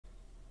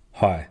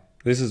Hi,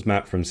 this is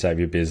Matt from Save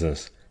Your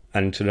Business,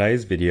 and in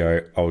today's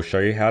video I'll show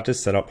you how to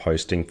set up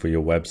hosting for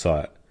your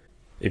website.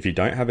 If you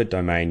don't have a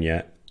domain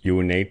yet, you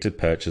will need to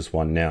purchase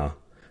one now.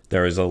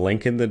 There is a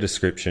link in the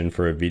description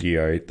for a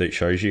video that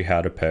shows you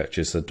how to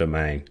purchase a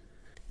domain.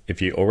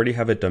 If you already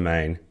have a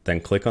domain, then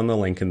click on the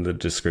link in the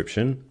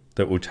description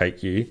that will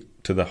take you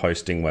to the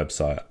hosting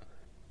website.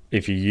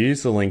 If you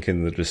use the link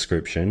in the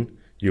description,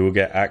 you will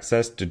get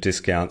access to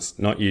discounts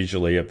not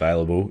usually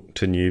available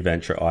to new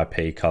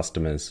VentraIp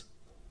customers.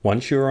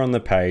 Once you are on the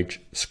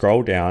page,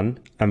 scroll down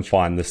and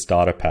find the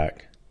starter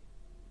pack.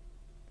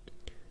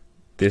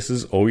 This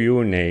is all you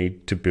will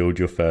need to build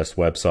your first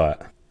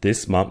website.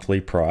 This monthly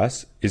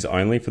price is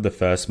only for the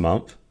first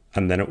month,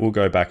 and then it will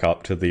go back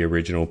up to the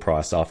original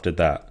price after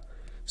that.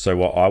 So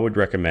what I would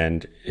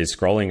recommend is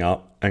scrolling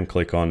up and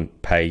click on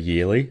Pay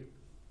Yearly.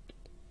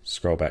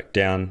 Scroll back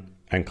down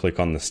and click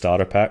on the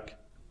starter pack.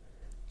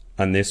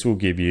 And this will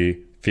give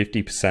you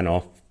 50%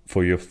 off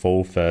for your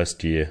full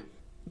first year.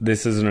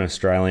 This is an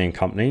Australian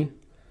company,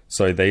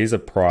 so these are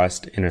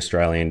priced in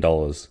Australian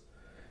dollars.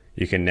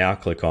 You can now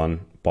click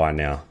on Buy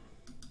Now.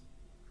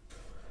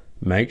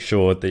 Make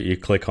sure that you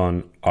click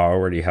on I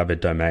already have a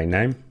domain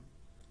name,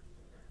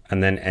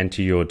 and then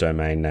enter your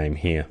domain name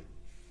here.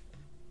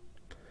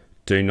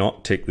 Do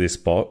not tick this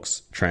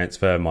box,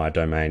 Transfer my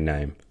domain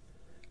name,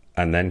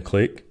 and then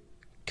click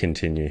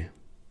Continue.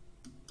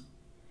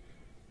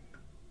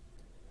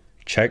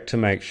 Check to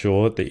make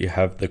sure that you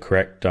have the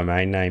correct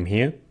domain name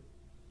here,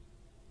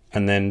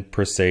 and then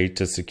proceed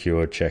to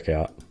secure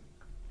checkout.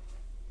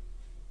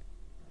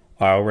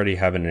 I already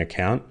have an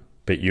account,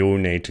 but you will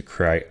need to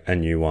create a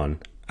new one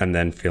and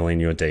then fill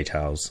in your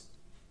details.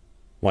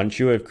 Once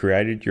you have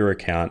created your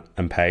account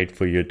and paid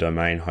for your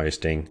domain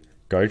hosting,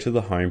 go to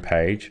the home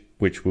page,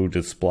 which will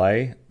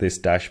display this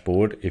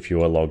dashboard if you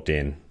are logged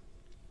in.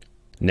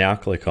 Now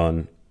click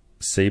on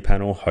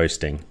cPanel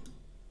Hosting.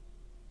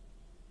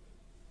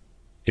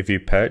 If you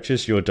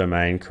purchase your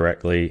domain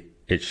correctly,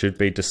 it should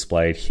be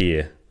displayed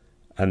here,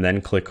 and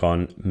then click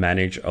on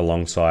Manage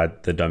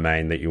alongside the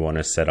domain that you want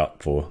to set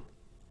up for.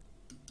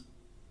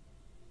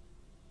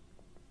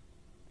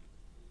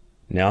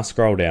 Now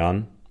scroll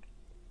down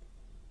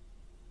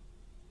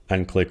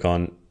and click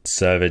on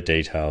Server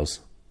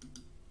Details.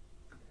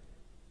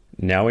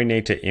 Now we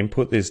need to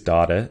input this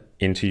data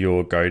into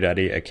your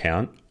GoDaddy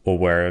account or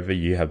wherever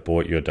you have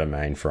bought your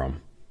domain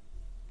from.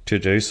 To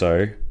do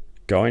so,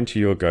 go into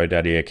your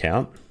GoDaddy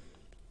account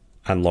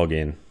and log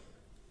in.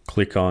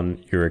 Click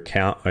on your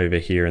account over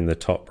here in the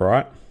top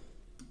right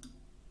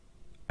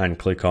and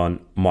click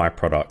on My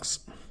Products.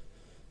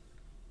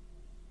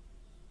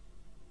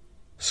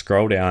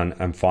 Scroll down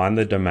and find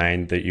the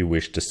domain that you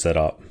wish to set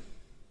up.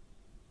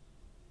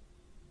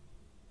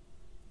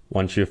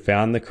 Once you've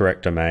found the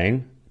correct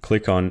domain,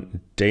 click on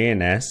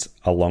DNS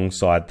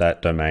alongside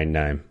that domain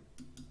name.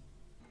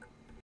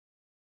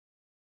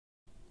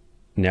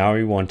 Now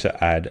we want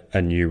to add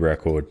a new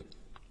record.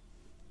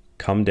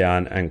 Come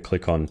down and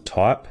click on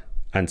Type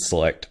and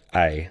select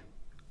A,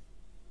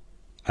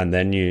 and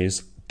then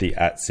use the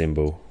 @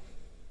 symbol.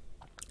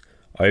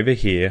 Over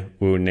here,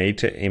 we will need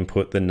to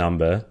input the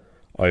number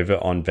over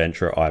on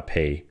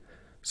VentraIp.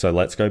 So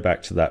let's go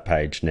back to that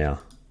page now.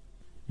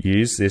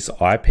 Use this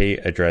IP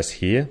address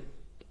here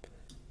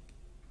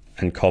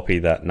and copy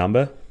that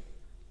number.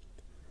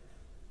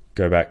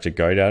 Go back to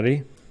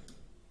GoDaddy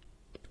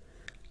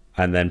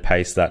and then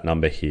paste that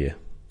number here,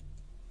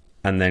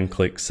 and then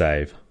click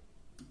Save.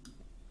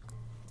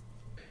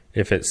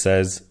 If it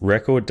says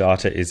record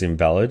data is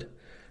invalid,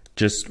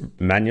 just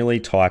manually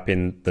type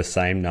in the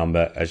same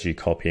number as you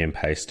copy and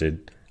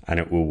pasted and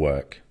it will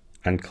work,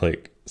 and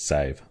click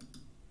Save.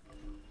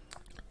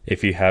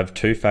 If you have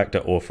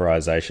two-factor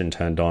authorization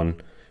turned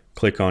on,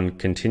 click on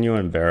Continue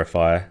and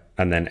Verify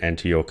and then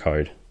enter your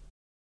code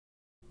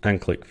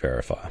and click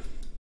Verify.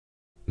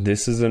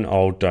 This is an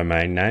old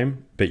domain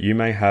name, but you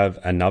may have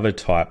another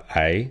type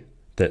A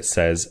that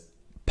says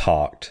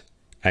parked,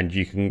 and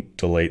you can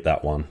delete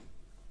that one.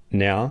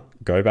 Now,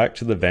 go back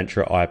to the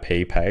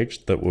VentraIp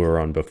page that we were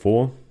on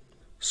before,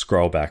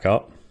 scroll back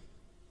up,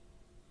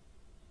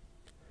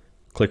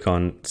 click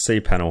on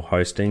cPanel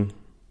Hosting,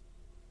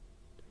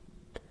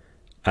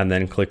 and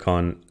then click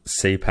on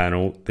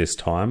cPanel this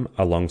time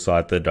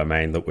alongside the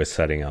domain that we're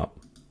setting up.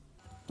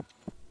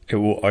 It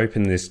will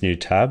open this new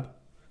tab,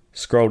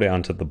 scroll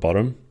down to the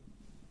bottom,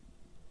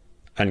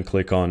 and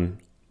click on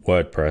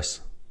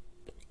WordPress,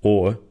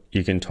 or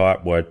you can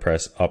type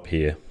WordPress up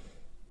here.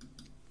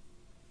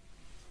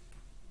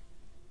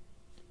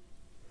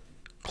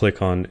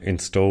 Click on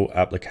Install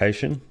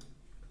Application.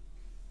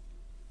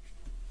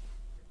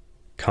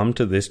 Come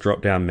to this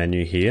drop-down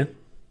menu here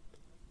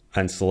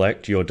and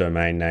select your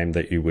domain name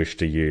that you wish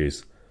to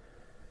use.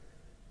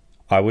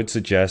 I would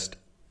suggest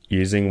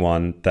using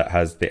one that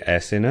has the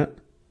S in it,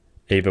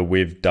 either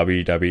with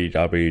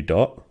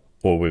www.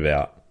 or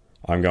without.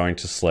 I'm going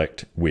to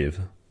select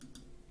with.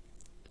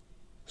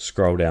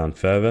 Scroll down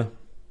further.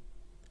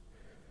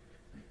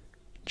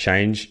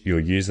 Change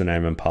your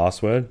username and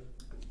password.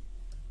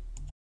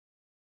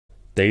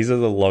 These are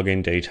the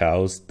login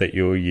details that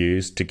you will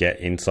use to get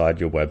inside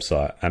your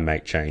website and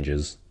make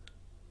changes.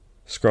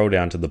 Scroll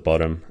down to the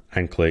bottom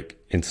and click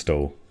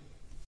Install.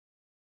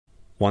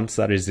 Once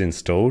that is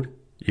installed,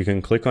 you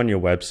can click on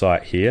your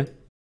website here,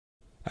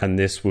 and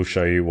this will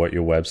show you what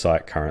your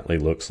website currently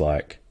looks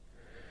like.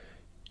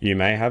 You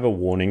may have a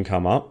warning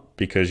come up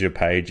because your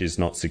page is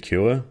not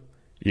secure.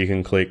 You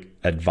can click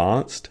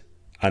Advanced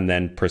and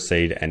then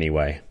Proceed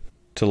anyway.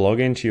 To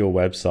log into your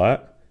website,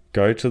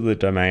 go to the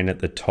domain at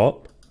the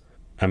top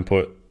and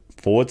put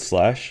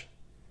 /wp-admin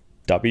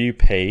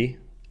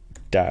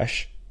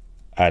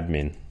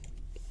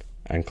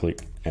and click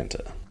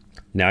Enter.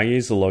 Now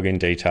use the login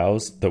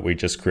details that we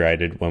just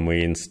created when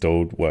we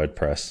installed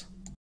WordPress.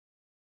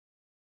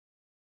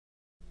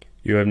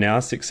 You have now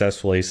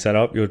successfully set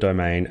up your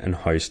domain and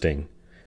hosting.